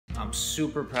I'm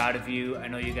super proud of you. I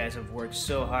know you guys have worked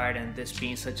so hard, and this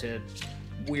being such a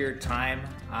weird time,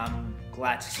 I'm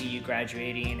glad to see you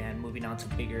graduating and moving on to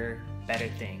bigger, better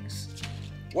things.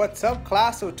 What's up,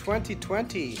 class of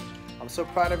 2020? I'm so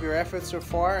proud of your efforts so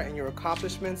far and your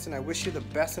accomplishments, and I wish you the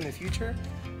best in the future.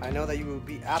 I know that you will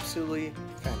be absolutely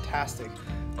fantastic.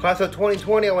 Class of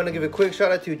 2020, I want to give a quick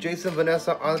shout out to Jason,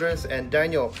 Vanessa, Andres, and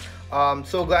Daniel.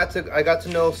 So glad I got to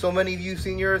know so many of you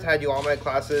seniors, had you all my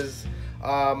classes.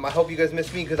 I hope you guys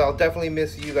miss me, because I'll definitely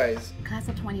miss you guys. Class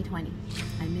of 2020,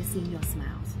 I miss seeing your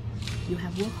smiles. You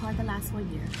have worked hard the last 4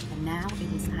 years, and now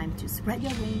it is time to spread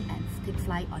your wing and take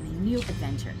flight on a new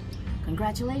adventure.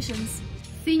 Congratulations.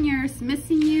 Seniors,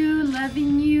 missing you,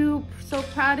 loving you, so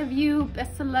proud of you.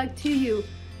 Best of luck to you.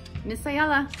 Miss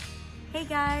Ayala. Hey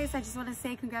guys, I just want to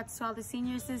say congrats to all the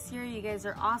seniors this year. You guys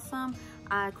are awesome.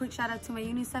 Quick shout out to my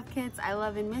UNICEF kids. I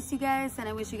love and miss you guys, and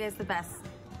I wish you guys the best.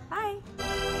 Bye.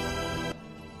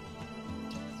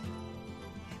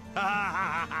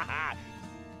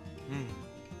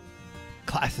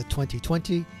 Class of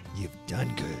 2020, you've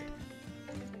done good.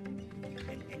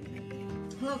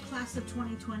 Hello, class of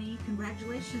 2020.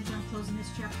 Congratulations on closing this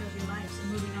chapter of your lives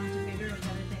and moving on to bigger and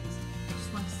better things. I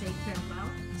just want to say farewell,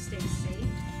 stay safe,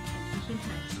 and keep in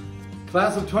touch.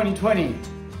 Class of 2020,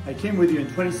 I came with you in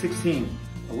 2016.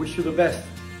 I wish you the best.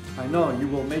 I know you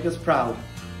will make us proud.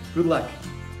 Good luck.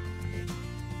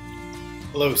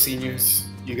 Hello, seniors.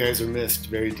 You guys are missed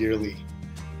very dearly.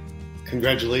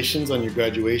 Congratulations on your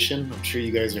graduation. I'm sure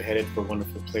you guys are headed for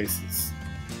wonderful places.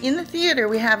 In the theater,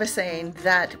 we have a saying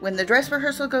that when the dress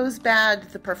rehearsal goes bad,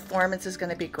 the performance is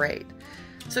going to be great.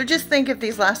 So just think of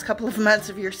these last couple of months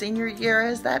of your senior year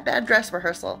as that bad dress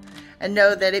rehearsal, and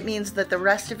know that it means that the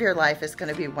rest of your life is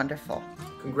going to be wonderful.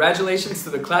 Congratulations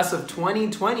to the class of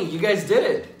 2020. You guys did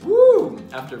it. Woo!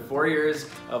 After 4 years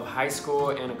of high school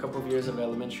and a couple of years of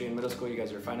elementary and middle school, you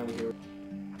guys are finally here.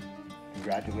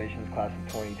 Congratulations, class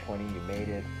of 2020. You made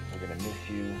it. We're going to miss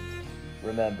you.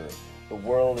 Remember, the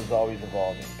world is always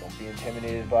evolving. Don't be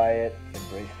intimidated by it.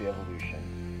 Embrace the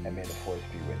evolution, and may the force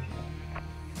be with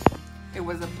you. It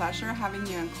was a pleasure having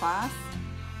you in class.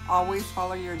 Always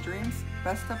follow your dreams.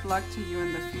 Best of luck to you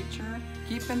in the future.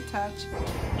 Keep in touch.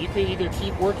 You can either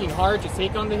keep working hard to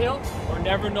take on the hill or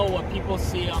never know what people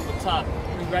see on the top.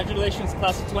 Congratulations,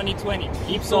 class of 2020.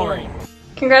 Keep soaring.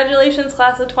 Congratulations,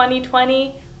 class of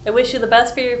 2020. I wish you the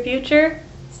best for your future.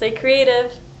 Stay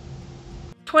creative.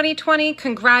 2020,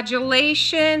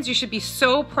 congratulations. You should be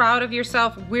so proud of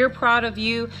yourself. We're proud of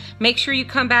you. Make sure you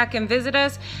come back and visit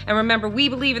us. And remember, we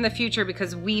believe in the future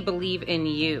because we believe in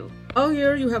you. All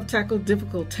year you have tackled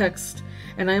difficult texts,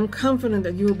 and I am confident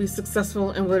that you will be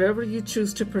successful in whatever you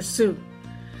choose to pursue.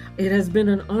 It has been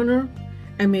an honor,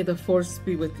 and may the force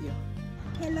be with you.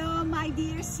 Hello, my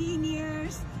dear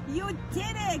seniors. You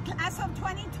did it, class of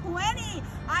 2020.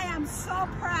 I am so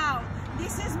proud.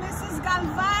 This is Mrs.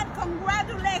 Galvan.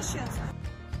 Congratulations.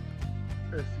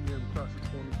 SEM class of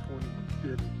 2020, you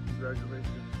did it.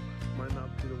 Congratulations. Might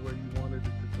not be the way you wanted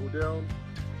it to go down,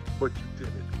 but you did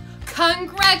it.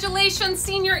 Congratulations,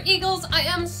 Senior Eagles. I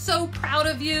am so proud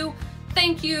of you.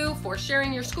 Thank you for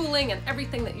sharing your schooling and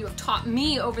everything that you have taught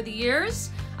me over the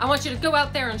years. I want you to go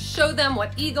out there and show them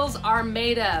what Eagles are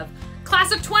made of.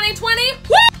 Class of 2020,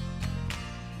 woo!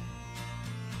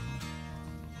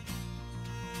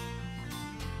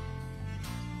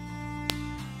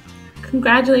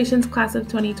 Congratulations, class of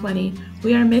 2020.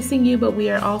 We are missing you, but we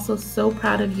are also so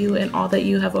proud of you and all that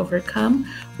you have overcome.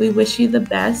 We wish you the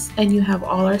best, and you have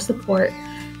all our support.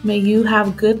 May you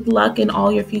have good luck in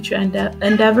all your future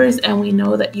endeavors, and we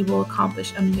know that you will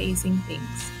accomplish amazing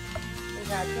things.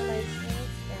 Congratulations,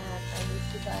 and I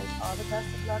wish you guys all the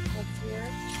best of luck next year.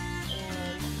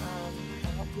 And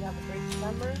I hope you have a great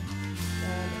summer,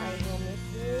 and I will miss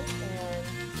you,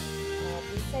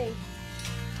 and be safe.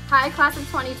 Hi, class of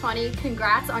 2020.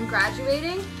 Congrats on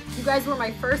graduating. You guys were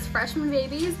my first freshman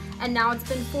babies, and now it's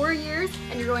been 4 years,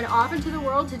 and you're going off into the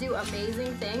world to do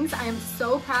amazing things. I am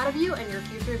so proud of you, and your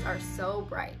futures are so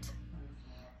bright.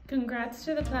 Congrats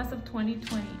to the class of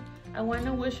 2020. I want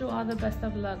to wish you all the best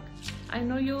of luck. I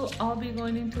know you'll all be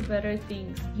going into better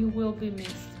things. You will be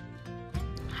missed.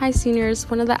 Hi seniors,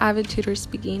 one of the avid tutors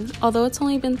speaking. Although it's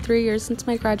only been 3 years since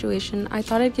my graduation, I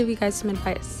thought I'd give you guys some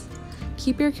advice.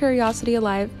 Keep your curiosity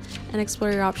alive and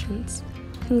explore your options.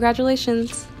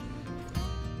 Congratulations!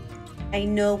 I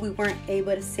know we weren't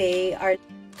able to say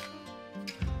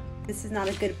this is not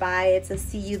a goodbye, it's a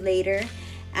see you later.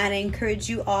 And I encourage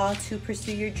you all to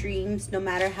pursue your dreams no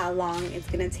matter how long it's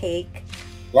going to take.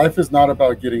 Life is not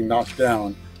about getting knocked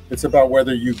down, it's about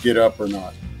whether you get up or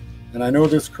not. And I know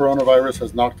this coronavirus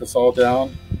has knocked us all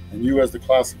down, And you as the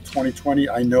class of 2020,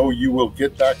 I know you will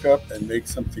get back up and make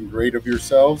something great of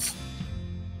yourselves.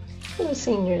 Hello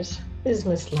seniors, this is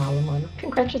Miss Lalomon.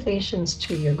 Congratulations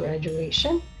to your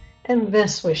graduation and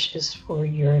best wishes for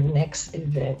your next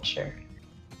adventure.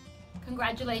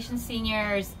 Congratulations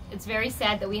seniors. It's very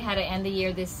sad that we had to end the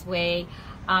year this way.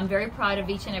 I'm very proud of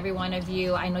each and every one of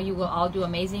you. I know you will all do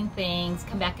amazing things.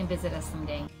 Come back and visit us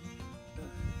someday.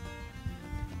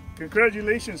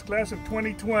 Congratulations class of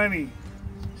 2020.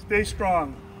 Stay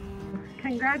strong.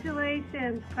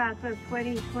 Congratulations, class of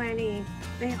 2020.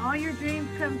 May all your dreams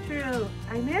come true.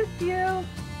 I miss you.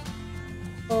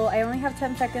 Well, I only have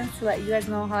 10 seconds to let you guys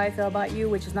know how I feel about you,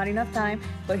 which is not enough time,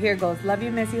 but here goes. Love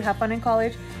you, miss you, have fun in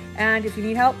college, and if you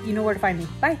need help, you know where to find me.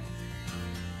 Bye.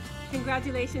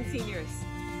 Congratulations, seniors.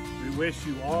 We wish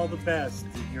you all the best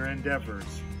in your endeavors.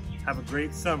 Have a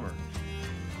great summer.